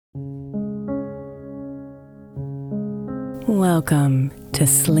Welcome to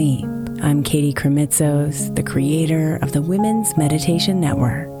Sleep. I'm Katie Kremitzos, the creator of the Women's Meditation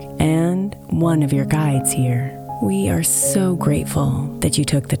Network and one of your guides here. We are so grateful that you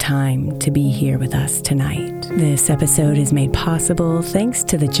took the time to be here with us tonight. This episode is made possible thanks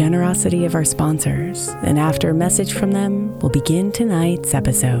to the generosity of our sponsors, and after a message from them, we'll begin tonight's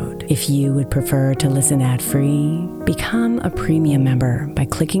episode. If you would prefer to listen ad-free, become a premium member by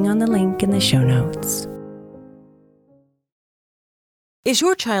clicking on the link in the show notes. Is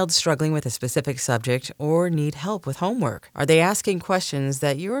your child struggling with a specific subject or need help with homework? Are they asking questions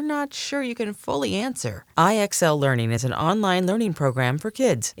that you're not sure you can fully answer? IXL Learning is an online learning program for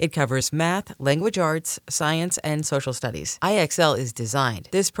kids. It covers math, language arts, science, and social studies. IXL is designed.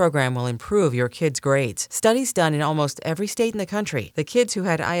 This program will improve your kids' grades. Studies done in almost every state in the country. The kids who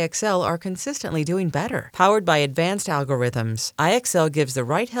had IXL are consistently doing better. Powered by advanced algorithms, IXL gives the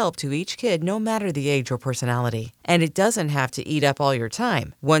right help to each kid no matter the age or personality. And it doesn't have to eat up all your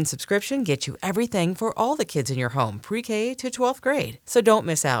time. One subscription gets you everything for all the kids in your home, pre-K to 12th grade. So don't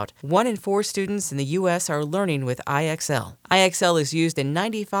miss out. 1 in 4 students in the U.S. are learning with IXL. IXL is used in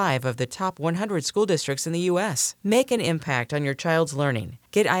 95 of the top 100 school districts in the U.S. Make an impact on your child's learning.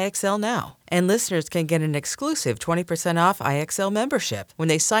 Get IXL now. And listeners can get an exclusive 20% off IXL membership when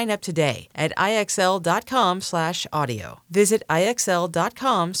they sign up today at IXL.com/audio. Visit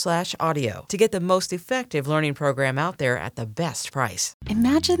IXL.com/audio to get the most effective learning program out there at the best price.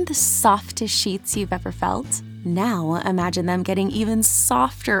 Imagine the softest sheets you've ever felt. Now imagine them getting even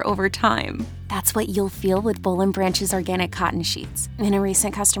softer over time. That's what you'll feel with Boll & Branch's organic cotton sheets. In a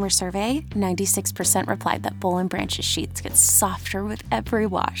recent customer survey, 96% replied that Boll & Branch's sheets get softer with every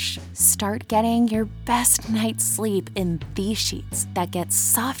wash. Start getting your best night's sleep in these sheets that get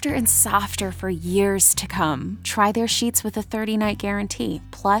softer and softer for years to come. Try their sheets with a 30-night guarantee,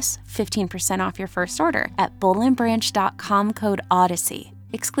 plus 15% off your first order at bollandbranch.com code Odyssey.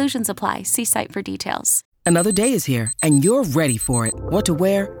 Exclusions apply. See site for details. Another day is here, and you're ready for it. What to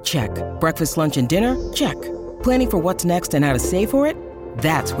wear? Check. Breakfast, lunch, and dinner? Check. Planning for what's next and how to save for it?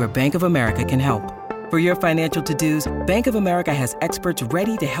 That's where Bank of America can help. For your financial to-dos, Bank of America has experts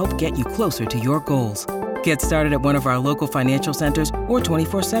ready to help get you closer to your goals. Get started at one of our local financial centers or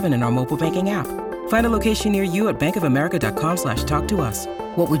 24/7 in our mobile banking app. Find a location near you at bankofamerica.com/talktous.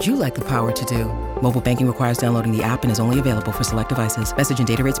 What would you like the power to do? Mobile banking requires downloading the app and is only available for select devices. Message and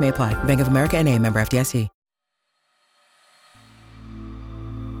data rates may apply. Bank of America N.A., member FDIC.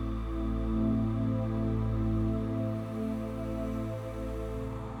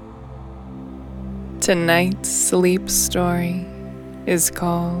 Tonight's sleep story is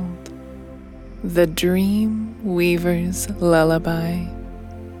called The Dreamweaver's Lullaby.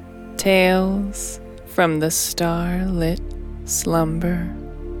 Tales from the Starlit Slumber.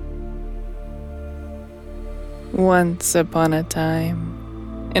 Once upon a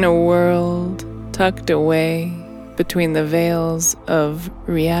time, in a world tucked away between the veils of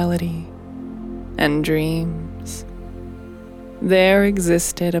reality and dreams, there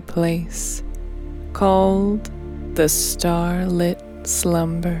existed a place called the Starlit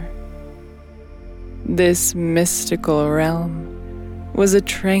Slumber. This mystical realm was a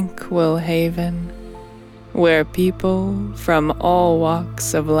tranquil haven where people from all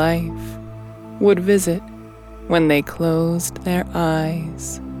walks of life would visit when they closed their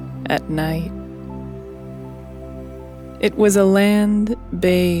eyes at night. It was a land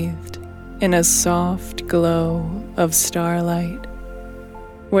bathed in a soft glow of starlight,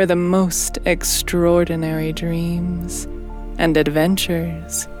 where the most extraordinary dreams and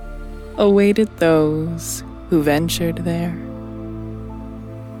adventures awaited those who ventured there.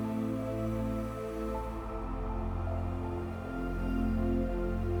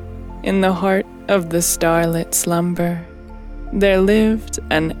 In the heart of the starlit slumber, there lived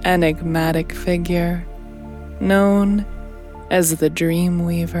an enigmatic figure known as the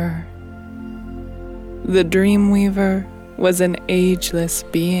Dreamweaver. The Dreamweaver was an ageless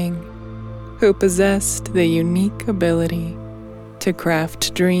being who possessed the unique ability to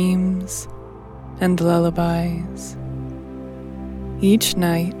craft dreams and lullabies. Each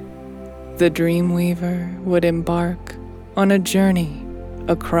night, the Dreamweaver would embark on a journey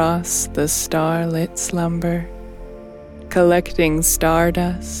across the starlit slumber, collecting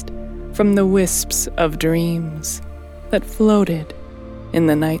stardust from the wisps of dreams that floated in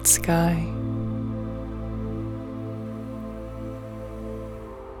the night sky.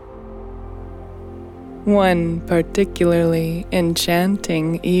 One particularly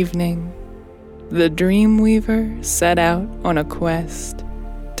enchanting evening, the Dreamweaver set out on a quest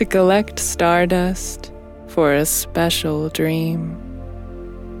to collect stardust for a special dream.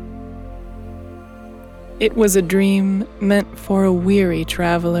 It was a dream meant for a weary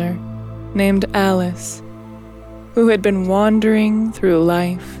traveler named Alice, who had been wandering through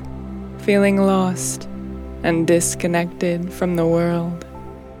life, feeling lost and disconnected from the world.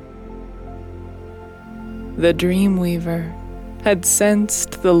 The Dreamweaver had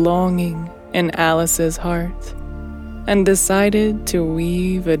sensed the longing in Alice's heart and decided to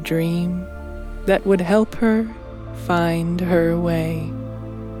weave a dream that would help her find her way.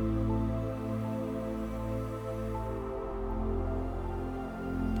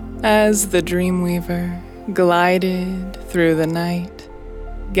 As the Dreamweaver glided through the night,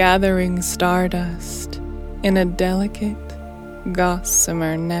 gathering stardust in a delicate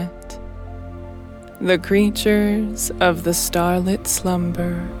gossamer net, the creatures of the starlit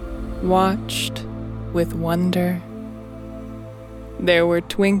slumber watched with wonder. There were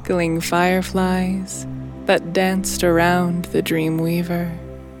twinkling fireflies that danced around the Dreamweaver,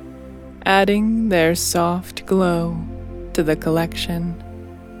 adding their soft glow to the collection.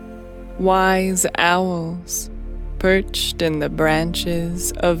 Wise owls perched in the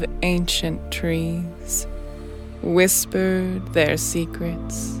branches of ancient trees whispered their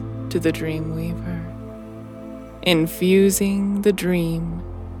secrets to the Dreamweaver, infusing the dream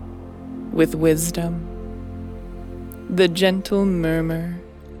with wisdom. The gentle murmur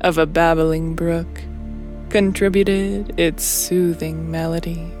of a babbling brook contributed its soothing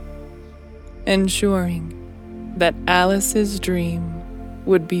melody, ensuring that Alice's dream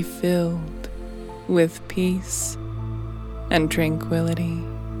would be filled with peace and tranquility.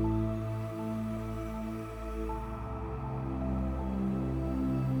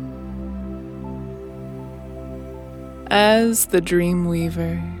 As the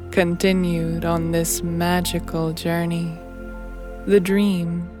Dreamweaver continued on this magical journey, the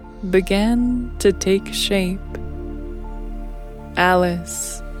dream began to take shape.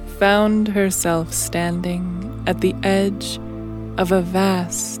 Alice found herself standing at the edge of a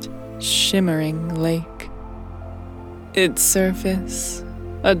vast, shimmering lake. Its surface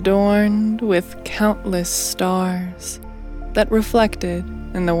adorned with countless stars that reflected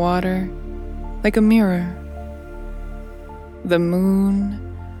in the water like a mirror. The moon,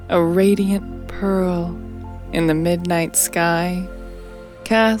 a radiant pearl in the midnight sky,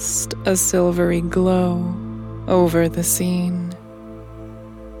 cast a silvery glow over the scene.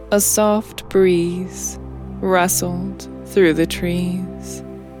 A soft breeze rustled through the trees,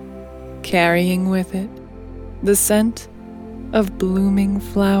 carrying with it the scent of blooming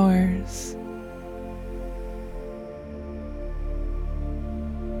flowers.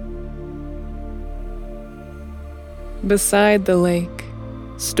 Beside the lake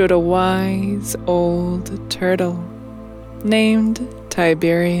stood a wise old turtle named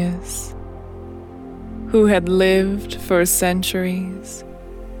Tiberius, who had lived for centuries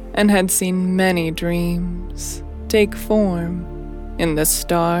and had seen many dreams take form in the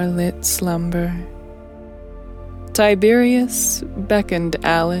starlit slumber. Tiberius beckoned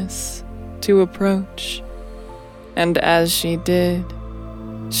Alice to approach, and as she did,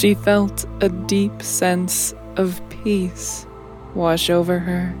 she felt a deep sense of peace wash over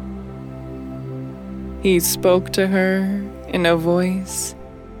her. He spoke to her in a voice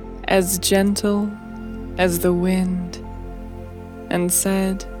as gentle as the wind and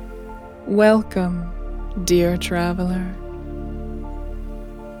said, "Welcome, dear traveler.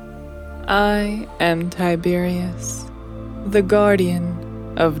 I am Tiberius, the guardian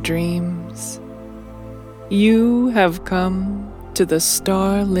of dreams. You have come to the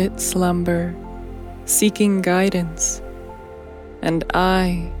starlit slumber seeking guidance, and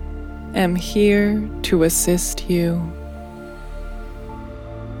I am here to assist you."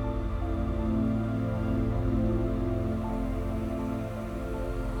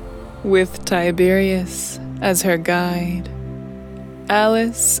 With Tiberius as her guide,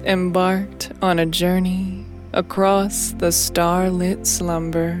 Alice embarked on a journey across the starlit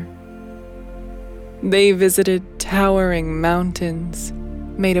slumber. They visited towering mountains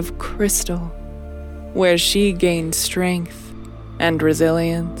made of crystal, where she gained strength and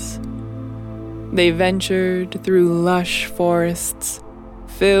resilience. They ventured through lush forests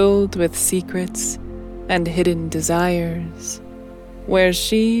filled with secrets and hidden desires, where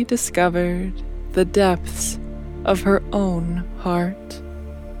she discovered the depths of her own heart.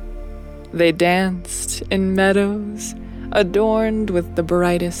 They danced in meadows adorned with the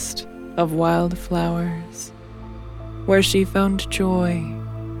brightest of wildflowers, where she found joy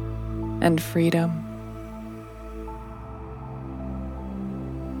and freedom.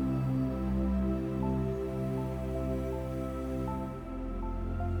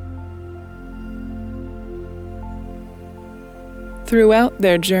 Throughout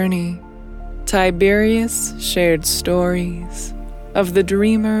their journey, Tiberius shared stories of the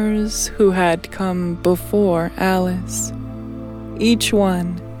dreamers who had come before Alice, each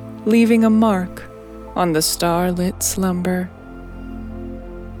one leaving a mark on the starlit slumber.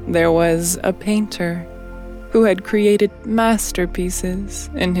 There was a painter who had created masterpieces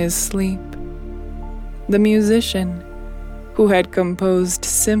in his sleep, the musician who had composed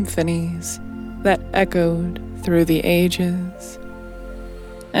symphonies that echoed through the ages,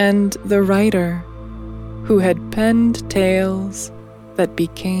 and the writer who had penned tales that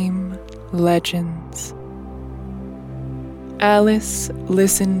became legends. Alice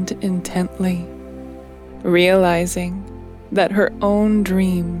listened intently, realizing that her own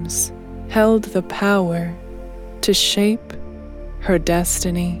dreams held the power to shape her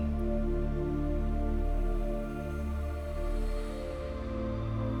destiny.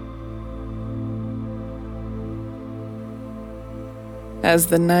 As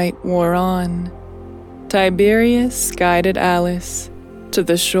the night wore on, Tiberius guided Alice to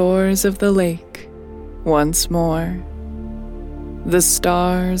the shores of the lake once more. The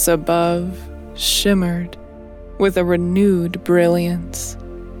stars above shimmered with a renewed brilliance,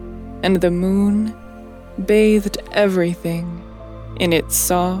 and the moon bathed everything in its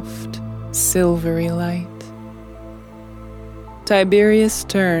soft, silvery light. Tiberius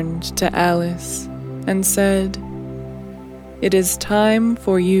turned to Alice and said, "It is time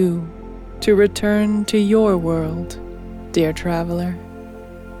for you to return to your world, dear traveler.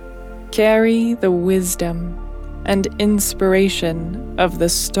 Carry the wisdom and inspiration of the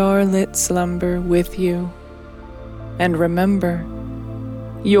starlit slumber with you, and remember,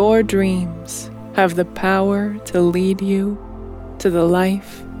 your dreams have the power to lead you to the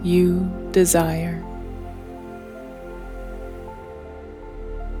life you desire."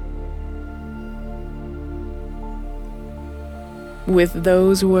 With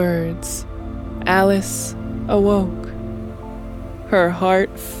those words, Alice awoke, her heart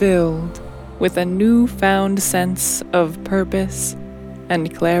filled with a newfound sense of purpose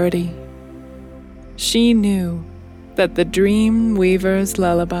and clarity. She knew that the Dreamweaver's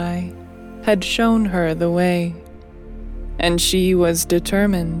lullaby had shown her the way, and she was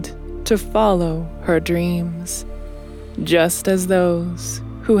determined to follow her dreams, just as those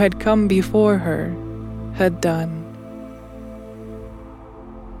who had come before her had done.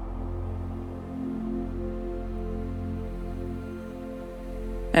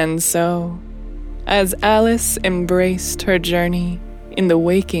 And so, as Alice embraced her journey in the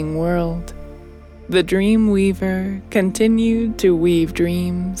waking world, the Dreamweaver continued to weave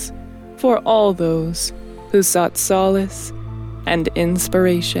dreams for all those who sought solace and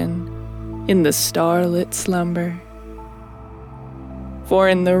inspiration in the starlit slumber. For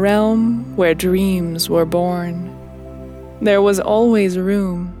in the realm where dreams were born, there was always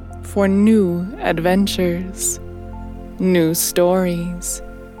room for new adventures, new stories,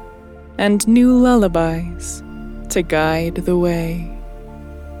 and new lullabies to guide the way.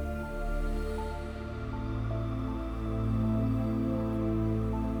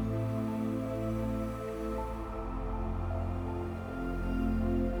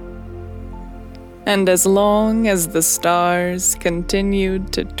 And as long as the stars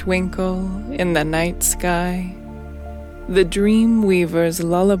continued to twinkle in the night sky, the Dreamweaver's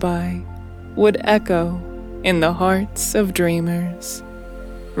lullaby would echo in the hearts of dreamers,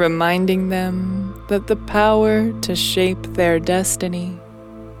 reminding them that the power to shape their destiny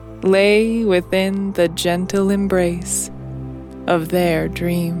lay within the gentle embrace of their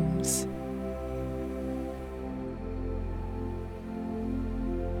dreams.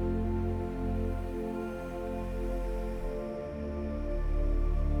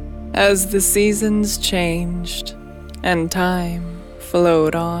 As the seasons changed and time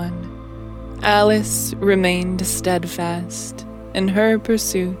flowed on, Alice remained steadfast in her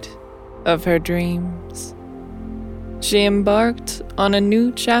pursuit of her dreams. She embarked on a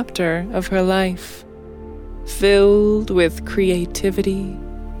new chapter of her life, filled with creativity,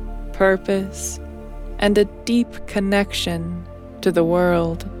 purpose, and a deep connection to the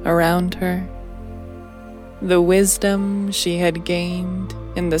world around her. The wisdom she had gained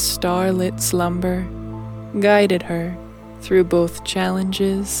in the starlit slumber guided her through both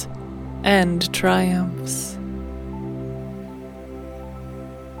challenges and triumphs.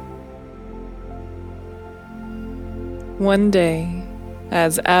 One day,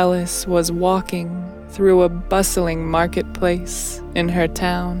 as Alice was walking through a bustling marketplace in her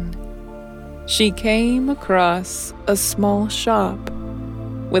town, she came across a small shop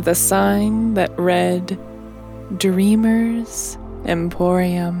with a sign that read, "Dreamers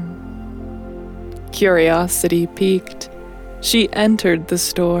Emporium." Curiosity piqued, she entered the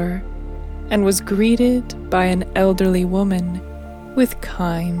store and was greeted by an elderly woman with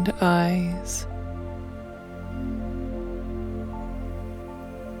kind eyes.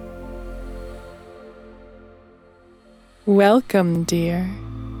 "Welcome, dear,"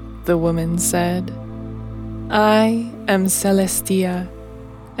 the woman said. "I am Celestia,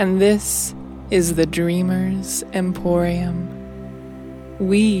 and this is the Dreamer's Emporium.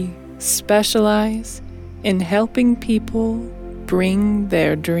 We specialize in helping people bring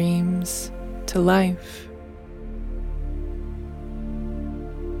their dreams to life."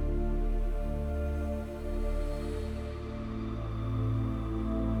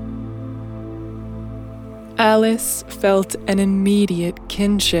 Alice felt an immediate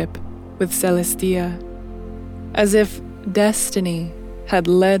kinship with Celestia, as if destiny had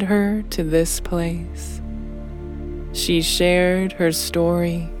led her to this place. She shared her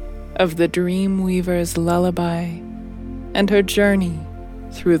story of the Dreamweaver's lullaby and her journey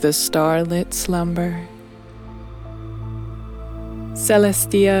through the starlit slumber.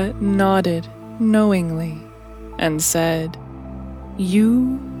 Celestia nodded knowingly and said,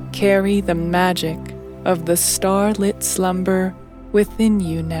 "You carry the magic of the starlit slumber within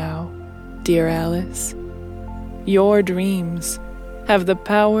you now, dear Alice. Your dreams have the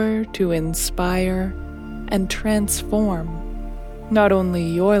power to inspire and transform not only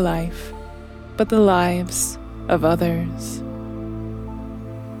your life, but the lives of others."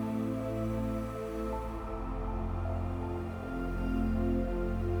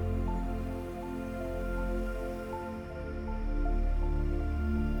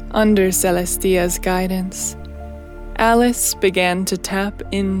 Under Celestia's guidance, Alice began to tap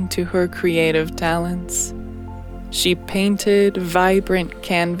into her creative talents. She painted vibrant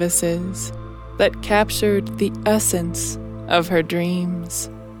canvases that captured the essence of her dreams,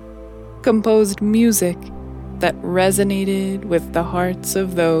 composed music that resonated with the hearts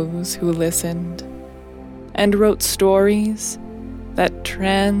of those who listened, and wrote stories that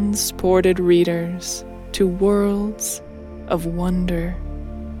transported readers to worlds of wonder.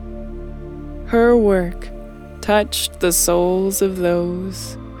 Her work touched the souls of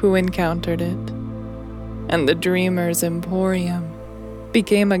those who encountered it, and the Dreamer's Emporium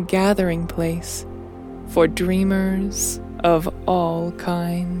became a gathering place for dreamers of all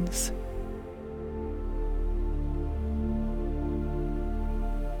kinds.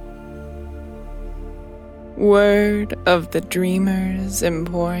 Word of the Dreamer's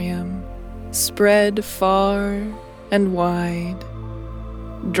Emporium spread far and wide,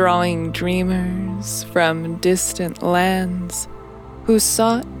 drawing dreamers from distant lands who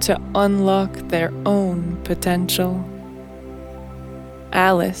sought to unlock their own potential.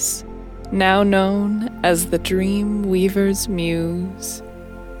 Alice, now known as the Dreamweaver's Muse,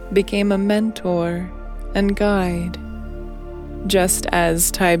 became a mentor and guide, just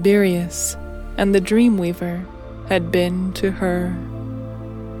as Tiberius and the Dreamweaver had been to her.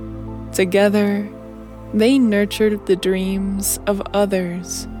 Together, they nurtured the dreams of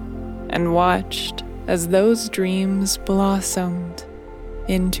others and watched as those dreams blossomed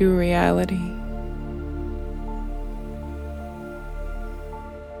into reality.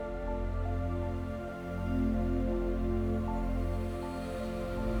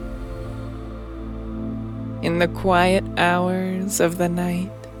 In the quiet hours of the night,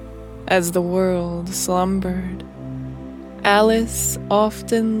 as the world slumbered, Alice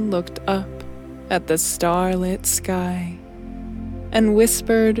often looked up at the starlit sky and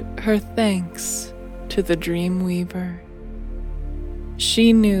whispered her thanks to the Dreamweaver.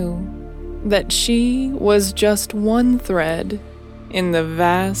 She knew that she was just one thread in the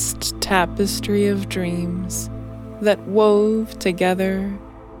vast tapestry of dreams that wove together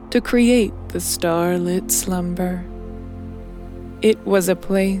to create the starlit slumber. It was a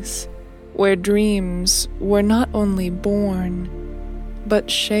place where dreams were not only born,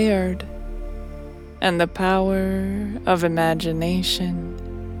 but shared, and the power of imagination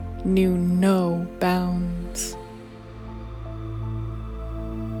knew no bounds.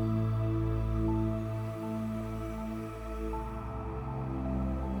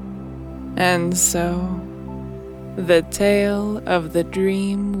 And so, the tale of the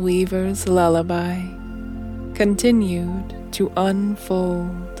Dreamweaver's lullaby continued to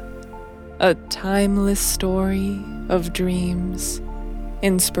unfold, a timeless story of dreams,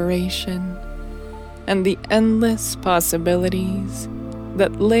 inspiration, and the endless possibilities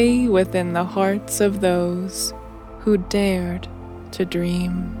that lay within the hearts of those who dared to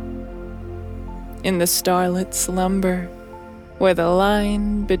dream. In the starlit slumber, where the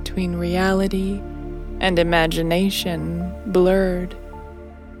line between reality and imagination blurred,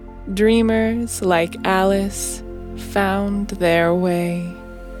 dreamers like Alice found their way.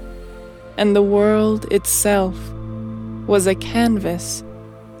 and the world itself was a canvas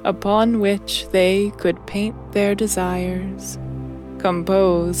upon which they could paint their desires,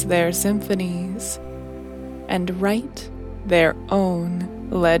 compose their symphonies, and write their own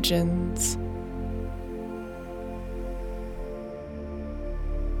legends.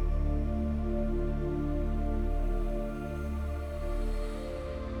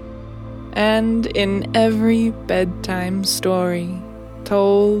 And in every bedtime story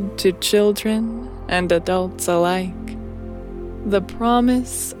told to children and adults alike, the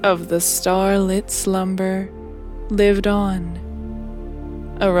promise of the starlit slumber lived on,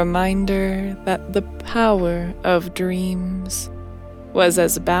 a reminder that the power of dreams was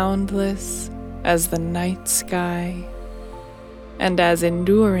as boundless as the night sky and as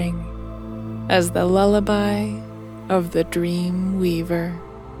enduring as the lullaby of the Dreamweaver.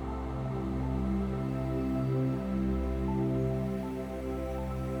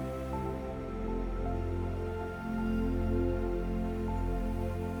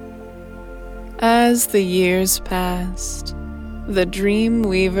 As the years passed, the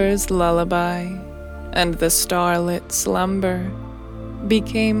Dreamweaver's lullaby and the starlit slumber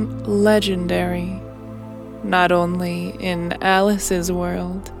became legendary, not only in Alice's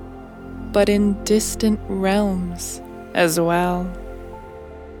world, but in distant realms as well.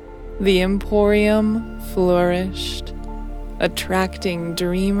 The Emporium flourished, attracting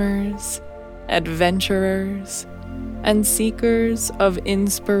dreamers, adventurers, and seekers of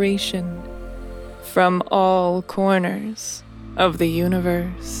inspiration from all corners of the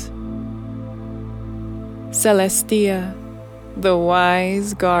universe. Celestia, the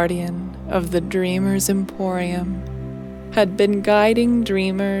wise guardian of the Dreamer's Emporium, had been guiding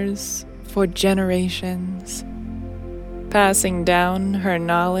dreamers for generations, passing down her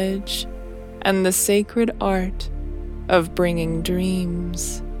knowledge and the sacred art of bringing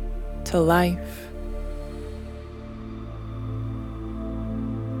dreams to life.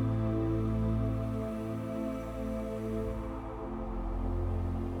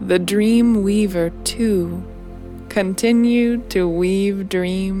 The Dreamweaver, too, continued to weave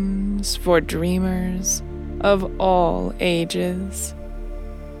dreams for dreamers of all ages,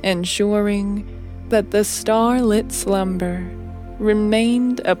 ensuring that the starlit slumber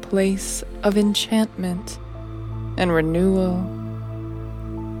remained a place of enchantment and renewal.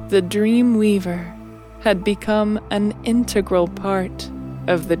 The Dreamweaver had become an integral part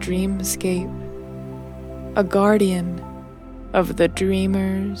of the dreamscape, a guardian of the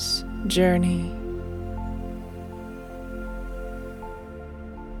dreamer's journey.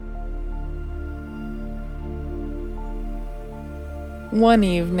 One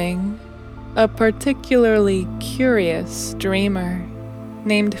evening, a particularly curious dreamer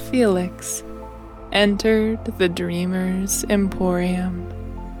named Felix entered the Dreamer's Emporium.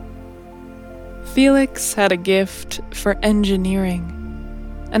 Felix had a gift for engineering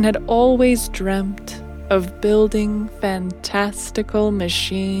and had always dreamt of building fantastical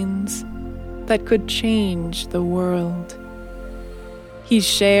machines that could change the world. He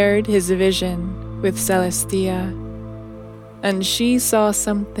shared his vision with Celestia, and she saw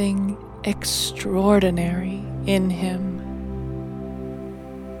something extraordinary in him.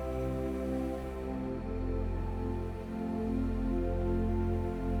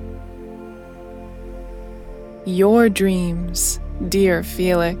 Your dreams, dear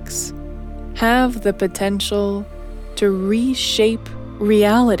Felix, have the potential to reshape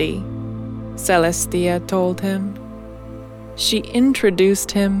reality, Celestia told him. She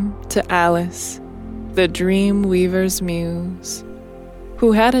introduced him to Alice, the Dreamweaver's muse,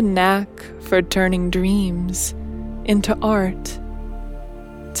 who had a knack for turning dreams into art.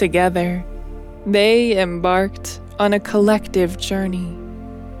 Together, they embarked on a collective journey,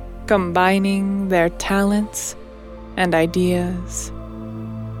 combining their talents and ideas.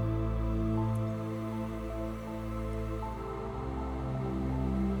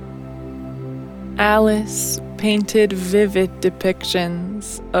 Alice painted vivid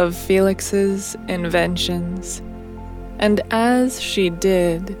depictions of Felix's inventions, and as she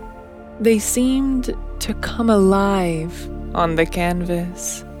did, they seemed to come alive on the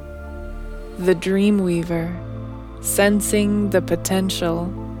canvas. The Dreamweaver, sensing the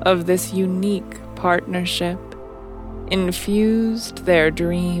potential of this unique partnership, infused their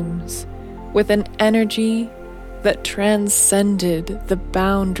dreams with an energy that transcended the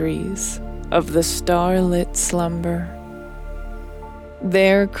boundaries of the starlit slumber.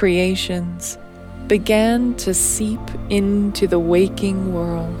 Their creations began to seep into the waking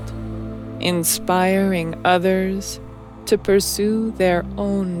world, inspiring others to pursue their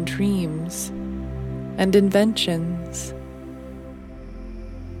own dreams and inventions.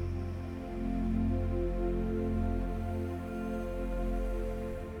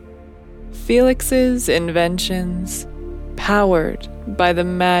 Felix's inventions, powered by the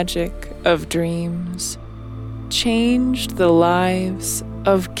magic of dreams, changed the lives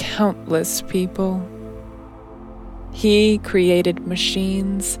of countless people. He created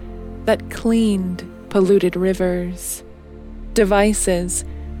machines that cleaned polluted rivers, devices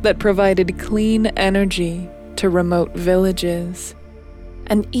that provided clean energy to remote villages,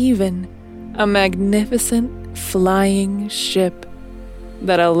 and even a magnificent flying ship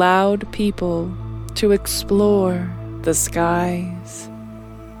that allowed people to explore the skies.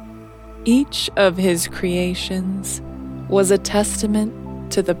 Each of his creations was a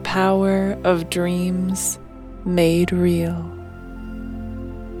testament to the power of dreams made real.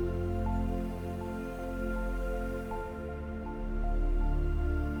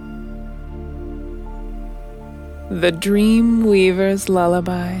 The Dreamweaver's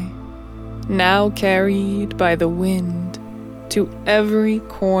Lullaby, now carried by the wind to every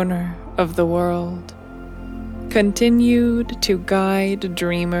corner of the world, continued to guide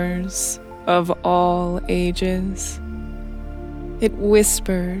dreamers of all ages. It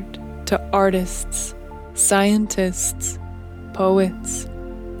whispered to artists, scientists, poets,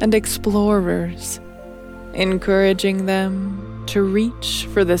 and explorers, encouraging them to reach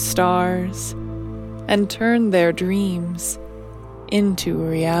for the stars and turn their dreams into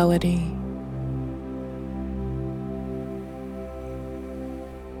reality.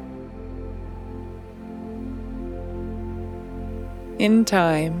 In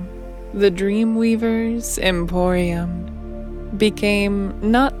time, the Dreamweaver's Emporium became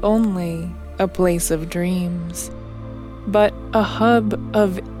not only a place of dreams, but a hub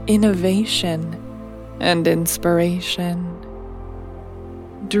of innovation and inspiration.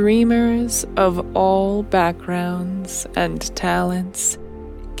 Dreamers of all backgrounds and talents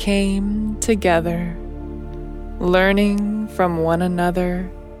came together, learning from one another,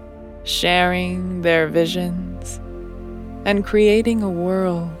 sharing their visions, and creating a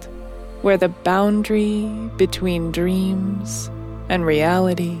world where the boundary between dreams and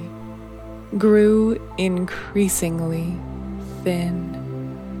reality grew increasingly thin.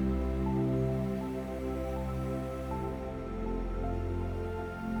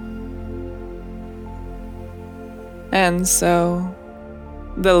 And so,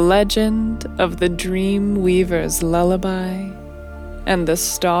 the legend of the Dreamweaver's Lullaby and the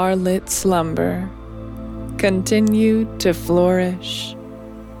Starlit Slumber continued to flourish,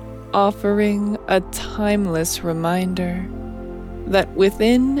 offering a timeless reminder that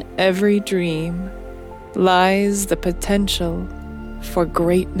within every dream lies the potential for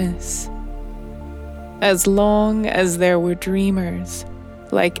greatness. As long as there were dreamers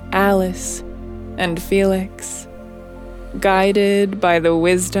like Alice and Felix, guided by the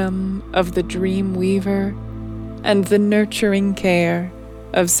wisdom of the Dreamweaver and the nurturing care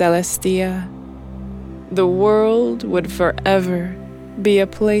of Celestia, the world would forever be a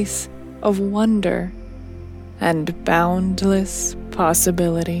place of wonder and boundless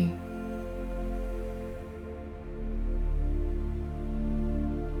possibility.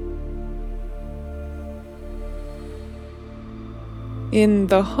 In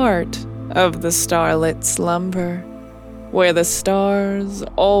the heart of the starlit slumber, where the stars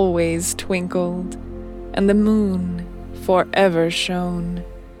always twinkled and the moon forever shone,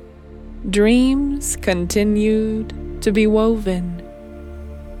 dreams continued to be woven,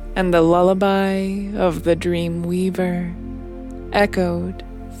 and the lullaby of the Dreamweaver echoed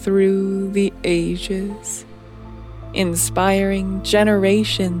through the ages, inspiring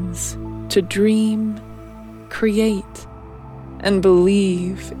generations to dream, create, and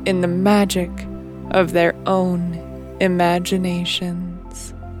believe in the magic of their own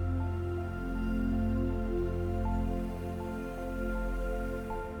imaginations.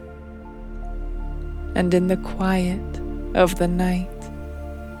 And in the quiet of the night,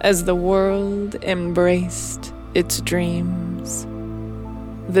 as the world embraced its dreams,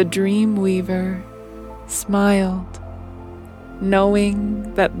 the Dreamweaver smiled,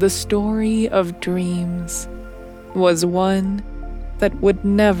 knowing that the story of dreams was one that would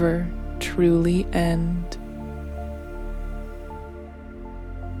never truly end.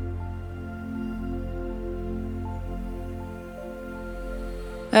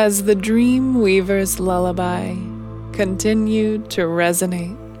 As the Dreamweaver's lullaby continued to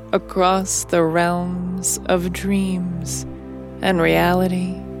resonate across the realms of dreams and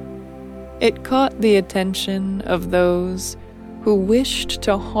reality, it caught the attention of those who wished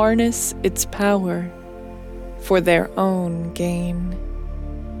to harness its power for their own gain.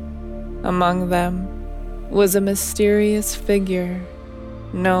 Among them was a mysterious figure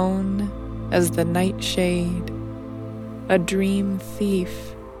known as the Nightshade, a dream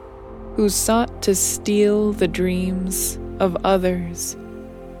thief who sought to steal the dreams of others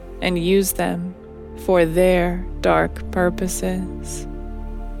and use them for their dark purposes.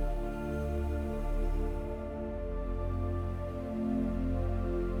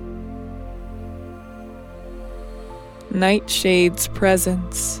 Nightshade's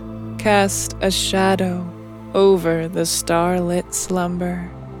presence cast a shadow over the starlit slumber,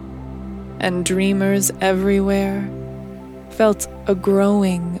 and dreamers everywhere felt a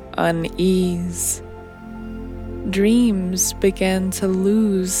growing unease. Dreams began to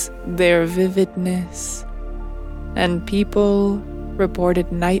lose their vividness, and people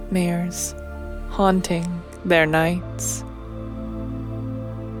reported nightmares haunting their nights.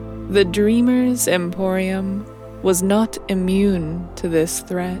 The Dreamers' Emporium was not immune to this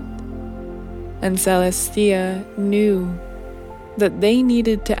threat, and Celestia knew that they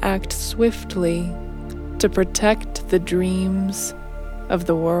needed to act swiftly to protect the dreams of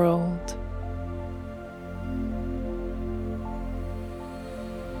the world.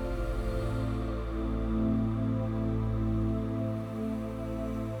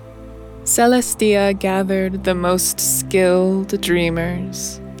 Celestia gathered the most skilled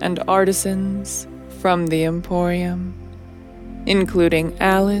dreamers and artisans from the Emporium, including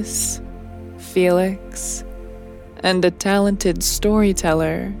Alice, Felix, and a talented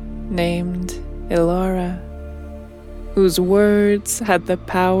storyteller named Ilara, whose words had the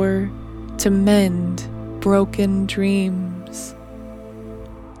power to mend broken dreams.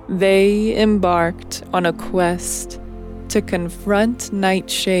 They embarked on a quest to confront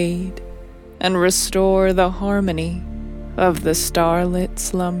Nightshade and restore the harmony of the starlit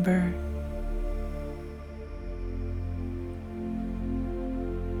slumber.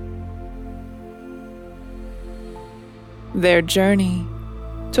 Their journey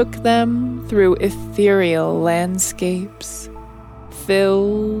took them through ethereal landscapes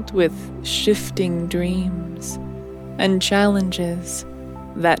filled with shifting dreams and challenges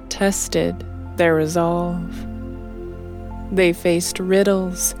that tested their resolve. They faced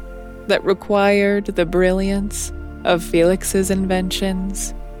riddles that required the brilliance of Felix's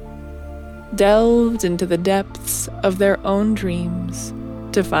inventions, delved into the depths of their own dreams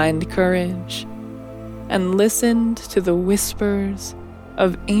to find courage, and listened to the whispers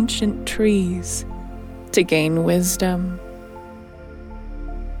of ancient trees to gain wisdom.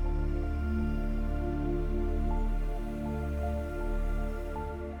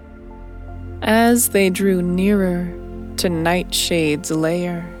 As they drew nearer to Nightshade's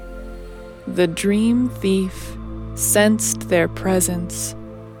lair, the dream thief sensed their presence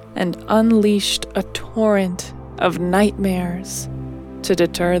and unleashed a torrent of nightmares to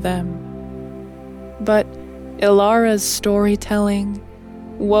deter them. But Ilara's storytelling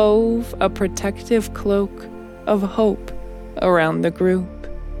wove a protective cloak of hope around the group,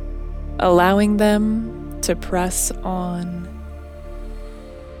 allowing them to press on.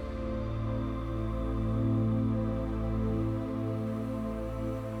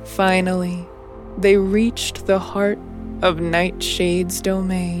 Finally, they reached the heart of Nightshade's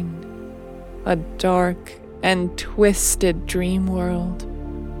domain, a dark and twisted dream world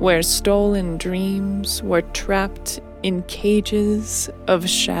where stolen dreams were trapped in cages of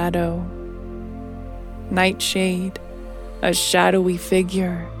shadow. Nightshade, a shadowy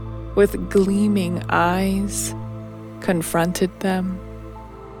figure with gleaming eyes, confronted them.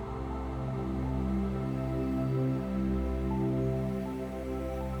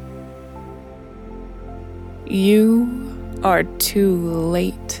 "You are too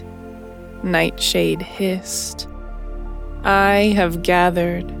late," Nightshade hissed. "I have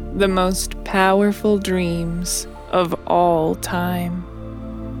gathered the most powerful dreams of all time,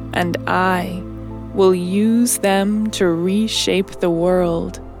 and I will use them to reshape the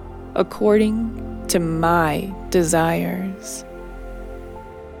world according to my desires."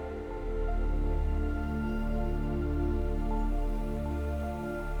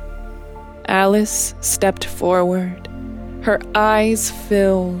 Alice stepped forward, her eyes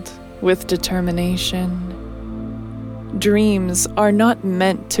filled with determination. "Dreams are not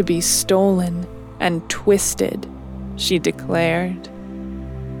meant to be stolen and twisted," she declared.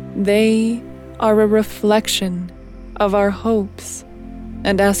 "They are a reflection of our hopes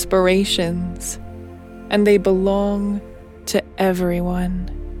and aspirations, and they belong to everyone."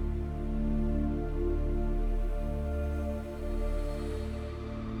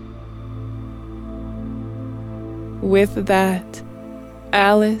 With that,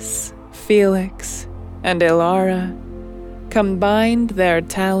 Alice, Felix, and Ilara combined their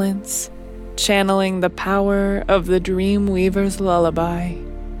talents, channeling the power of the Dreamweaver's lullaby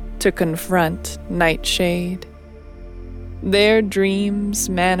to confront Nightshade. their dreams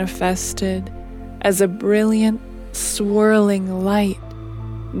manifested as a brilliant, swirling light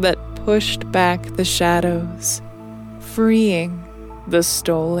that pushed back the shadows, freeing the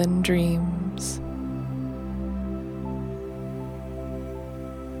stolen dreams.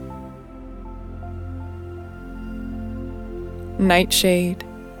 Nightshade,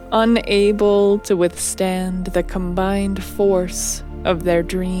 unable to withstand the combined force of their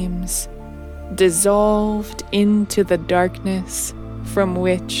dreams, dissolved into the darkness from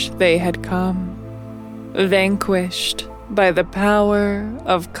which they had come, vanquished by the power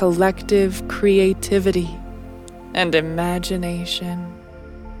of collective creativity and imagination.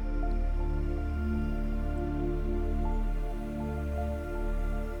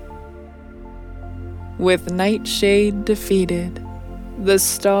 With Nightshade defeated, the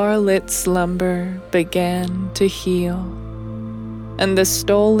starlit slumber began to heal, and the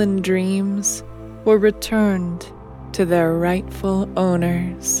stolen dreams were returned to their rightful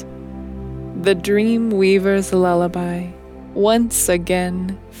owners. The Dreamweaver's lullaby once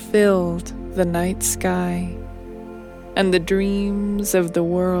again filled the night sky, and the dreams of the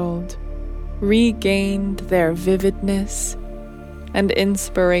world regained their vividness and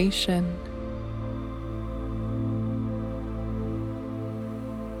inspiration.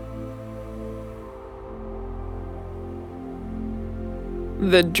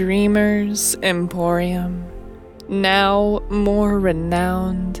 The Dreamer's Emporium, now more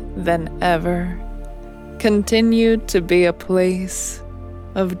renowned than ever, continued to be a place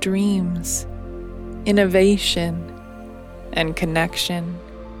of dreams, innovation, and connection.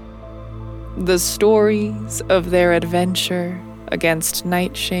 The stories of their adventure against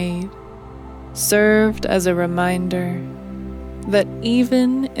Nightshade served as a reminder that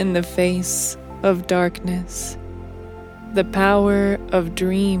even in the face of darkness, the power of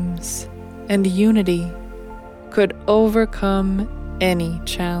dreams and unity could overcome any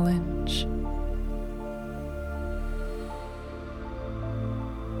challenge.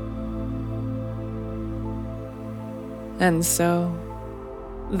 And so,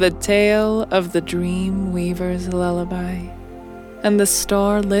 the tale of the Dreamweaver's lullaby and the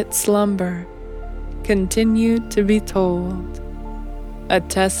starlit slumber continued to be told, a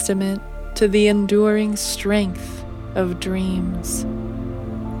testament to the enduring strength of dreams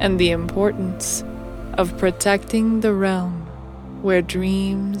and the importance of protecting the realm where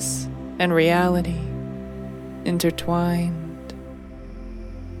dreams and reality intertwined.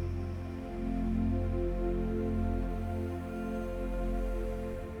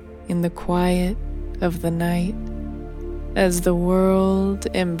 In the quiet of the night, as the world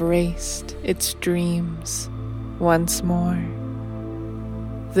embraced its dreams once more,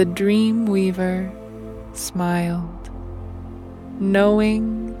 the Dreamweaver smiled,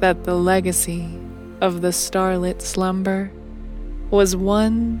 knowing that the legacy of the starlit slumber was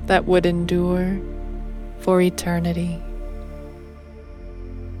one that would endure for eternity.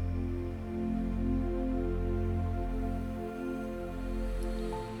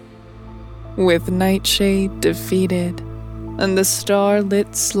 With Nightshade defeated and the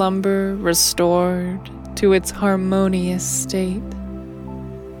starlit slumber restored to its harmonious state,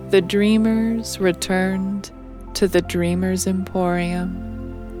 the dreamers returned to the Dreamer's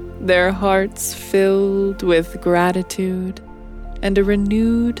Emporium, their hearts filled with gratitude and a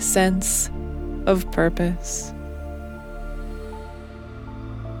renewed sense of purpose.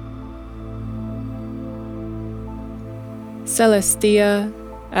 Celestia,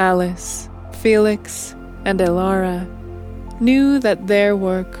 Alice, Felix, and Elara knew that their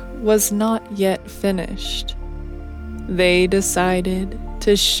work was not yet finished. They decided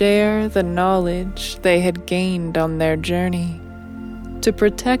to share the knowledge they had gained on their journey, to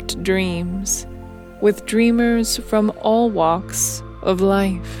protect dreams with dreamers from all walks of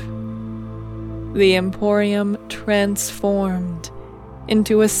life. The Emporium transformed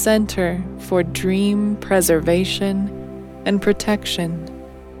into a center for dream preservation and protection,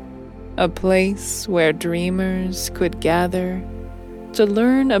 a place where dreamers could gather to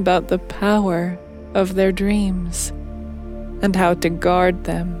learn about the power of their dreams and how to guard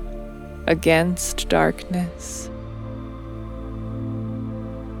them against darkness.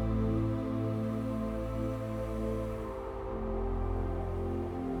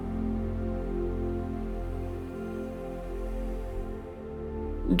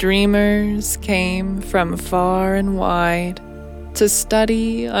 Dreamers came from far and wide to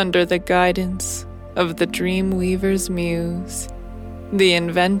study under the guidance of the Dreamweaver's muse, the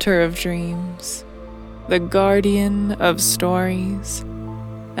inventor of dreams, the guardian of stories,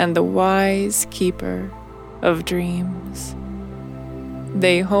 and the wise keeper of dreams.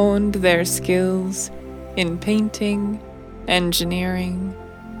 They honed their skills in painting, engineering,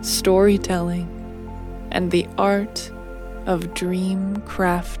 storytelling, and the art of dream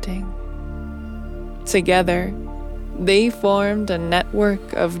crafting. Together, they formed a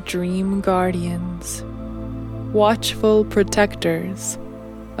network of dream guardians, watchful protectors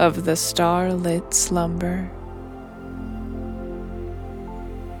of the starlit slumber.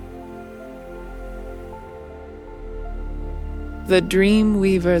 The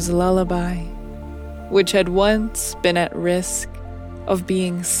Dreamweaver's lullaby, which had once been at risk of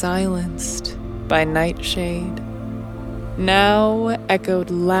being silenced by nightshade, now echoed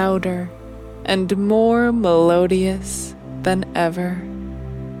louder and more melodious than ever.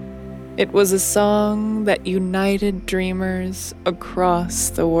 It was a song that united dreamers across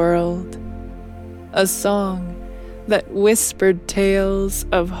the world, a song that whispered tales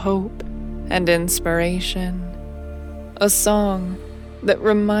of hope and inspiration, a song that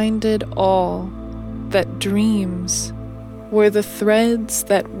reminded all that dreams were the threads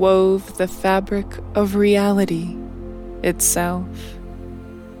that wove the fabric of reality itself.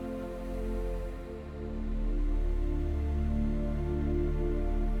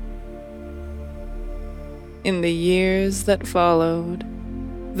 In the years that followed,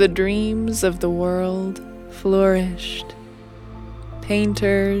 the dreams of the world flourished.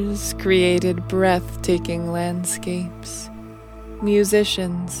 Painters created breathtaking landscapes.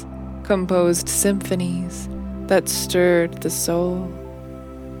 Musicians composed symphonies that stirred the soul.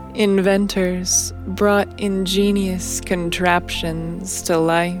 Inventors brought ingenious contraptions to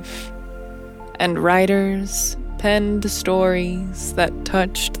life, and writers penned stories that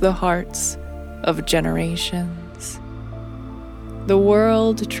touched the hearts of generations. The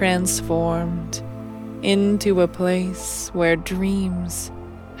world transformed into a place where dreams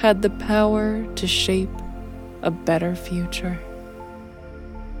had the power to shape a better future.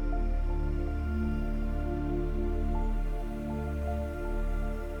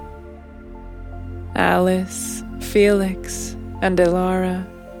 Alice, Felix, and Elara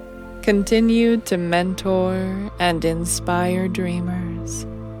continued to mentor and inspire dreamers,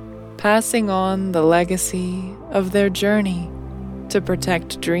 passing on the legacy of their journey to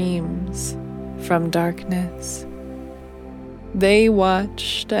protect dreams from darkness. They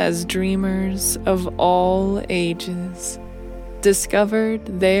watched as dreamers of all ages discovered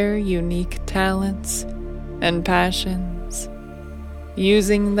their unique talents and passions,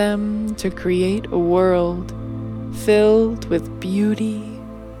 using them to create a world filled with beauty,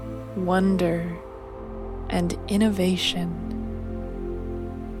 wonder, and innovation.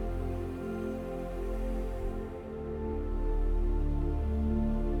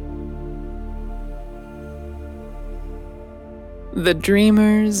 The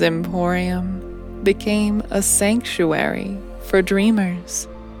Dreamers' Emporium became a sanctuary for dreamers,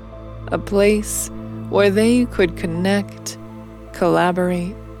 a place where they could connect,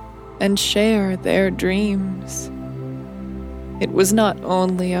 collaborate, and share their dreams. It was not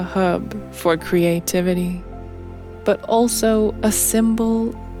only a hub for creativity, but also a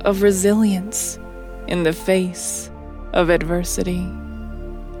symbol of resilience in the face of adversity.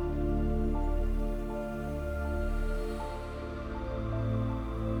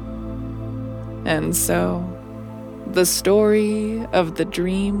 And so, the story of the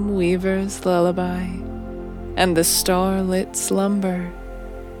Dreamweaver's lullaby and the starlit slumber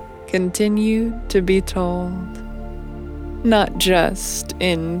continued to be told, not just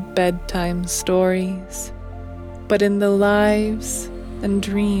in bedtime stories, but in the lives and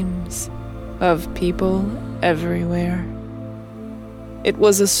dreams of people everywhere. It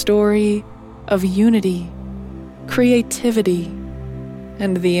was a story of unity, creativity,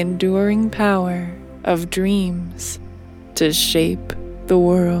 and the enduring power of dreams to shape the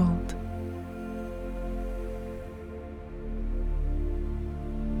world.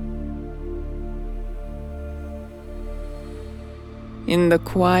 In the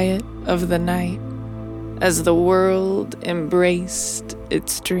quiet of the night, as the world embraced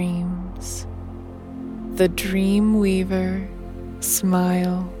its dreams, the Dreamweaver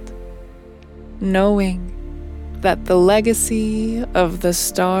smiled, knowing that the legacy of the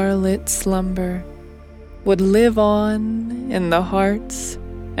starlit slumber would live on in the hearts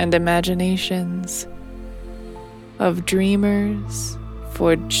and imaginations of dreamers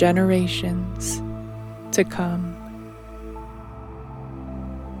for generations to come.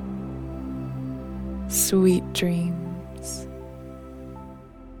 Sweet dreams.